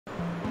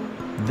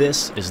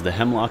This is the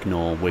Hemlock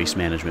Knoll Waste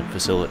Management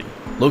Facility,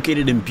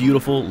 located in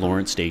beautiful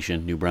Lawrence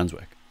Station, New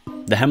Brunswick.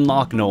 The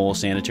Hemlock Knoll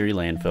Sanitary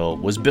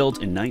Landfill was built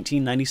in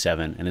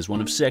 1997 and is one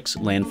of 6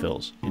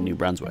 landfills in New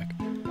Brunswick.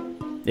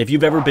 If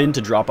you've ever been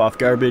to drop off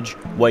garbage,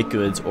 white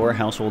goods, or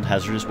household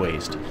hazardous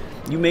waste,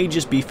 you may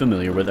just be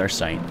familiar with our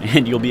site,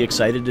 and you'll be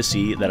excited to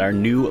see that our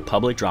new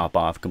public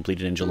drop-off,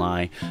 completed in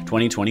July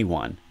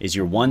 2021, is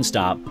your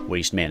one-stop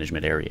waste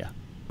management area.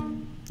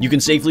 You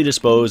can safely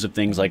dispose of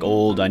things like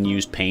old,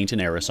 unused paint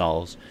and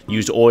aerosols,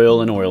 used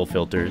oil and oil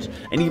filters,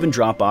 and even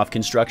drop off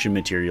construction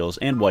materials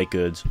and white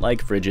goods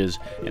like fridges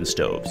and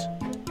stoves.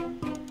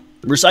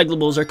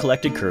 Recyclables are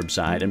collected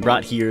curbside and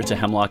brought here to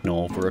Hemlock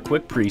Knoll for a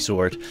quick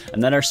pre-sort,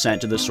 and then are sent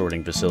to the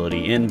sorting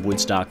facility in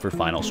Woodstock for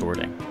final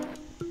sorting.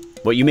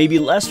 What you may be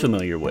less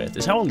familiar with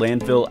is how a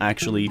landfill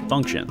actually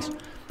functions.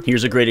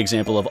 Here's a great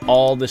example of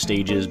all the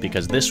stages,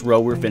 because this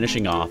row we're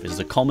finishing off is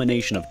the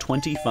culmination of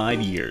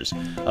 25 years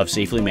of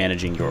safely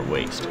managing your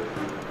waste.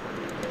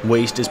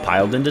 Waste is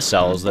piled into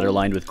cells that are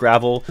lined with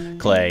gravel,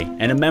 clay,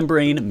 and a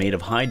membrane made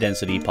of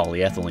high-density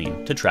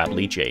polyethylene to trap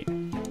leachate.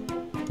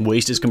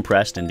 Waste is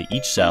compressed into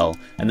each cell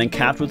and then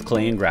capped with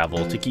clay and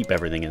gravel to keep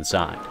everything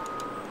inside.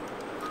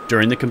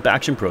 During the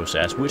compaction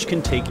process, which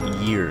can take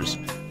years,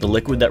 the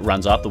liquid that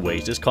runs off the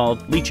waste is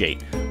called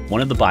leachate,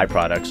 one of the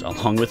byproducts,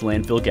 along with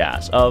landfill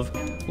gas, of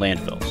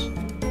landfills.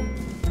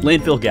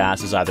 Landfill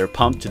gas is either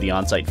pumped to the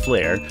on-site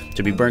flare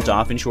to be burnt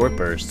off in short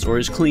bursts, or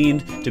is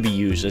cleaned to be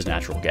used as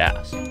natural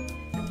gas.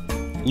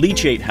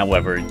 Leachate,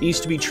 however,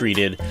 needs to be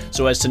treated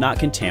so as to not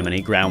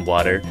contaminate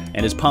groundwater,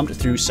 and is pumped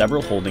through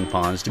several holding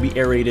ponds to be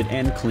aerated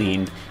and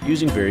cleaned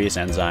using various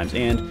enzymes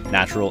and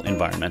natural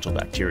environmental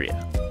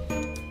bacteria.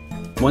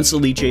 Once the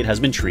leachate has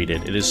been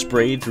treated, it is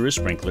sprayed through a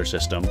sprinkler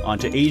system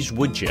onto aged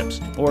wood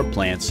chips or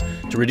plants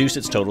to reduce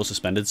its total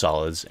suspended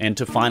solids and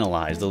to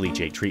finalize the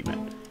leachate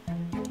treatment.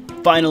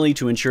 Finally,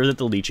 to ensure that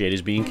the leachate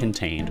is being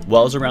contained,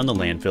 wells around the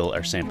landfill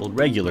are sampled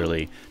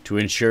regularly to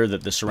ensure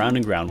that the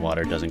surrounding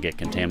groundwater doesn't get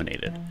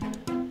contaminated.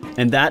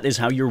 And that is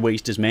how your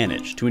waste is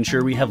managed, to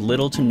ensure we have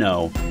little to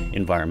no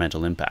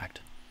environmental impact.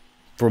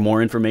 For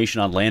more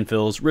information on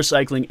landfills,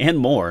 recycling, and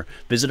more,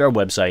 visit our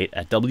website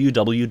at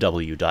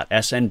www.snbsc.ca.